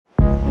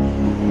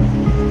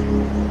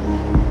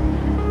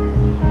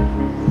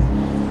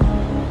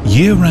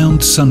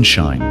Year-round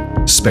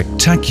sunshine,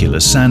 spectacular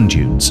sand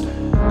dunes,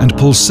 and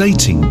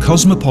pulsating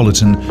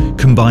cosmopolitan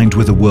combined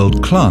with a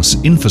world-class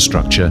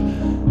infrastructure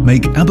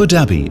make Abu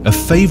Dhabi a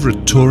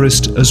favorite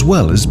tourist as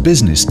well as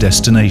business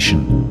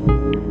destination.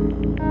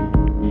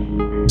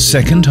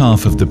 Second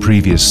half of the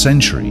previous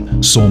century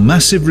saw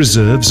massive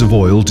reserves of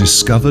oil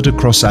discovered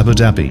across Abu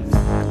Dhabi,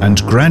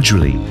 and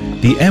gradually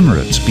the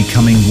Emirate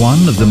becoming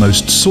one of the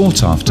most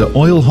sought-after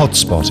oil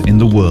hotspot in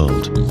the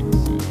world.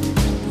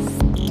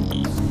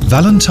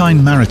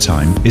 Valentine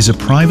Maritime is a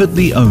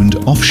privately owned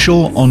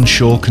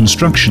offshore-onshore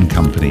construction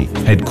company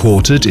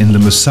headquartered in the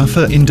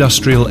Musafir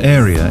industrial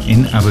area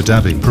in Abu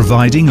Dhabi,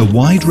 providing a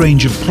wide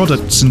range of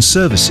products and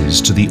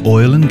services to the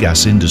oil and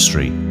gas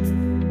industry.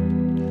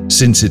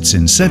 Since its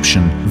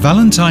inception,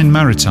 Valentine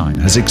Maritime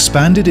has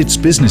expanded its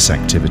business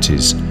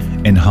activities,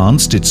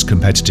 enhanced its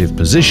competitive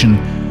position,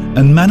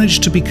 and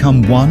managed to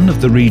become one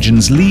of the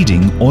region's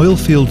leading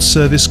oilfield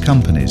service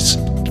companies.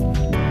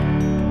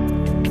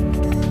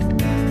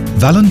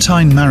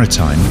 Valentine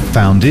Maritime,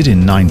 founded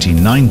in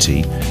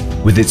 1990,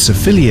 with its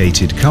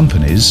affiliated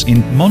companies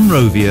in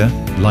Monrovia,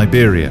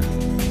 Liberia,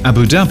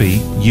 Abu Dhabi,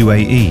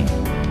 UAE,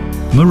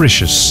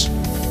 Mauritius,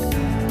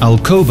 Al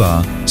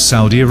Khobar,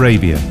 Saudi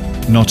Arabia,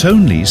 not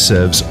only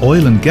serves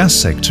oil and gas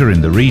sector in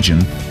the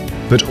region,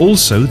 but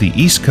also the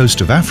east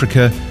coast of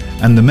Africa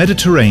and the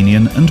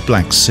Mediterranean and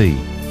Black Sea.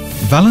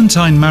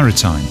 Valentine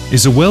Maritime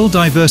is a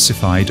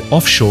well-diversified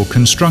offshore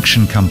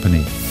construction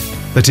company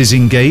that is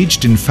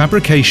engaged in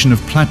fabrication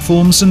of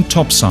platforms and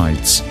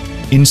topsides,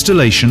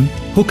 installation,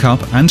 hookup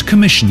and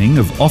commissioning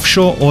of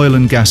offshore oil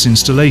and gas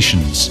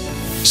installations,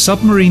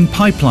 submarine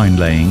pipeline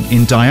laying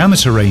in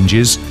diameter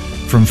ranges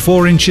from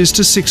 4 inches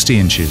to 60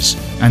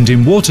 inches and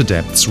in water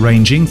depths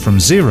ranging from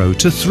 0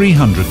 to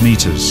 300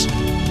 meters.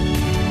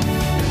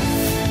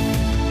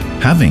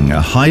 Having a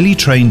highly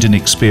trained and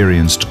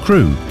experienced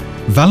crew,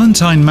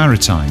 Valentine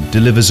Maritime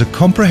delivers a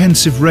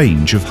comprehensive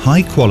range of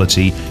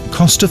high-quality,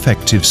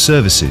 cost-effective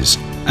services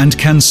and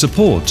can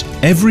support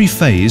every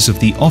phase of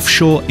the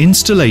offshore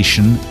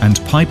installation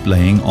and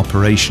pipe-laying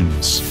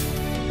operations.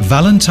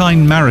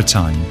 Valentine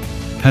Maritime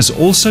has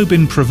also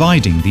been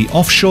providing the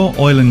offshore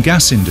oil and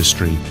gas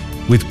industry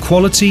with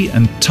quality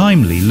and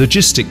timely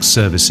logistics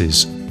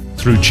services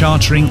through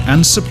chartering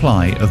and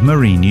supply of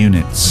marine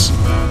units.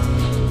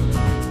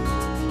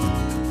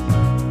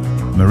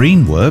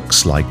 Marine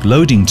works like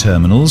loading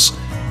terminals,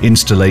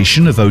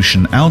 installation of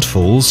ocean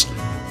outfalls,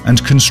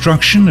 and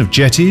construction of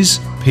jetties,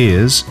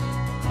 piers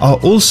are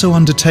also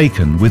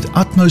undertaken with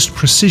utmost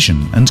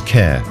precision and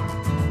care.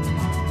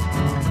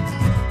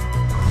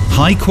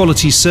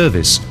 High-quality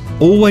service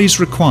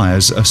always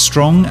requires a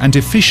strong and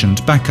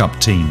efficient backup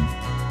team.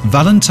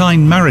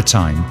 Valentine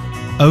Maritime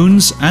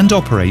owns and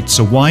operates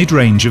a wide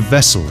range of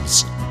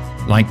vessels,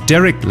 like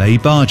derrick lay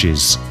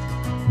barges,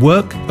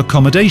 work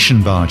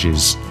accommodation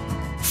barges,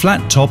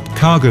 flat-top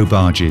cargo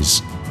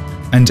barges,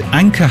 and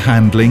anchor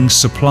handling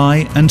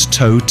supply and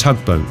tow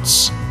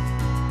tugboats.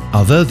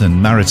 Other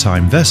than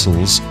maritime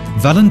vessels,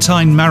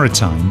 Valentine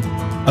Maritime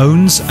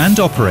owns and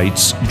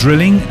operates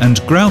drilling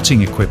and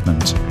grouting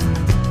equipment,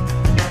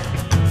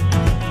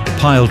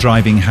 pile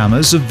driving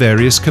hammers of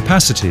various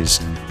capacities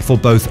for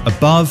both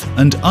above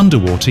and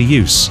underwater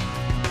use,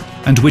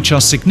 and which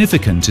are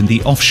significant in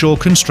the offshore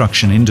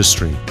construction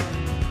industry.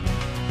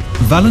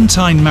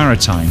 Valentine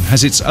Maritime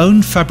has its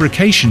own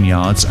fabrication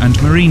yards and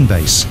marine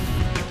base,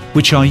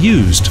 which are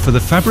used for the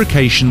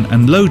fabrication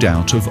and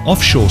loadout of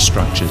offshore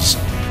structures,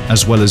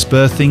 as well as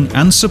berthing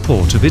and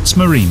support of its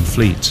marine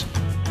fleet.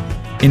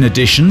 In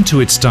addition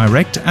to its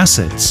direct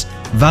assets,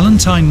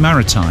 Valentine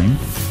Maritime,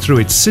 through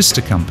its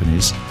sister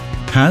companies,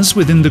 has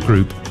within the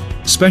group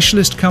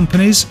specialist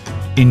companies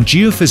in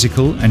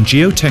geophysical and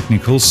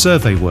geotechnical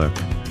survey work,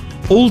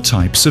 all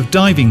types of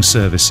diving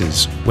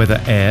services,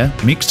 whether air,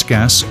 mixed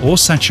gas or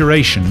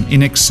saturation,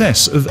 in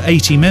excess of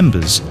 80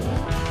 members,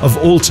 of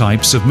all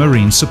types of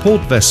marine support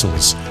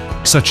vessels,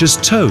 such as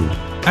tow,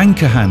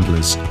 anchor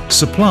handlers,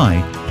 supply,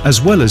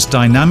 as well as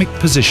dynamic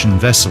position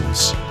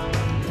vessels.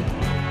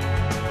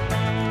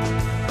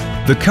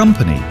 The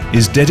company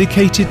is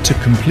dedicated to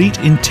complete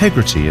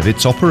integrity of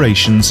its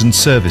operations and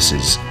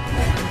services,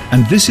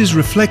 and this is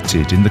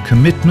reflected in the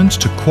commitment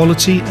to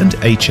quality and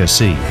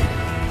HSE.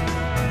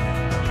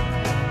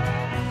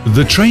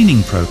 The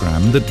training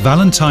program that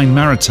Valentine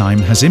Maritime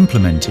has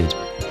implemented,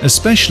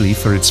 especially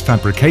for its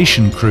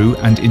fabrication crew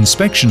and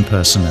inspection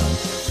personnel,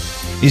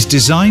 is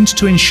designed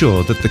to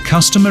ensure that the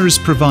customer is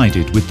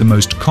provided with the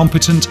most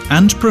competent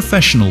and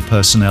professional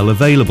personnel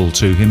available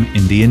to him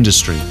in the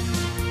industry.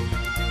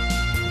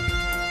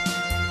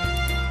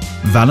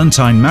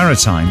 Valentine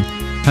Maritime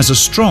has a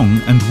strong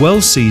and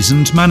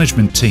well-seasoned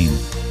management team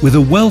with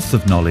a wealth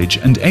of knowledge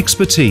and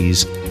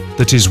expertise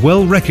that is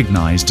well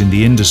recognized in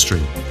the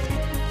industry.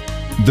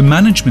 The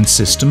management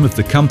system of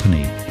the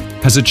company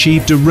has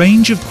achieved a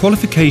range of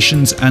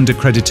qualifications and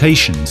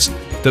accreditations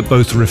that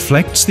both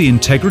reflects the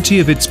integrity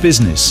of its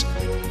business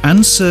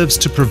and serves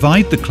to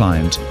provide the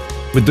client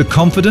with the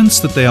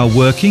confidence that they are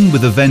working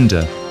with a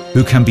vendor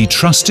who can be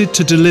trusted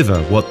to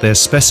deliver what their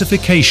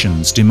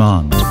specifications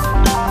demand.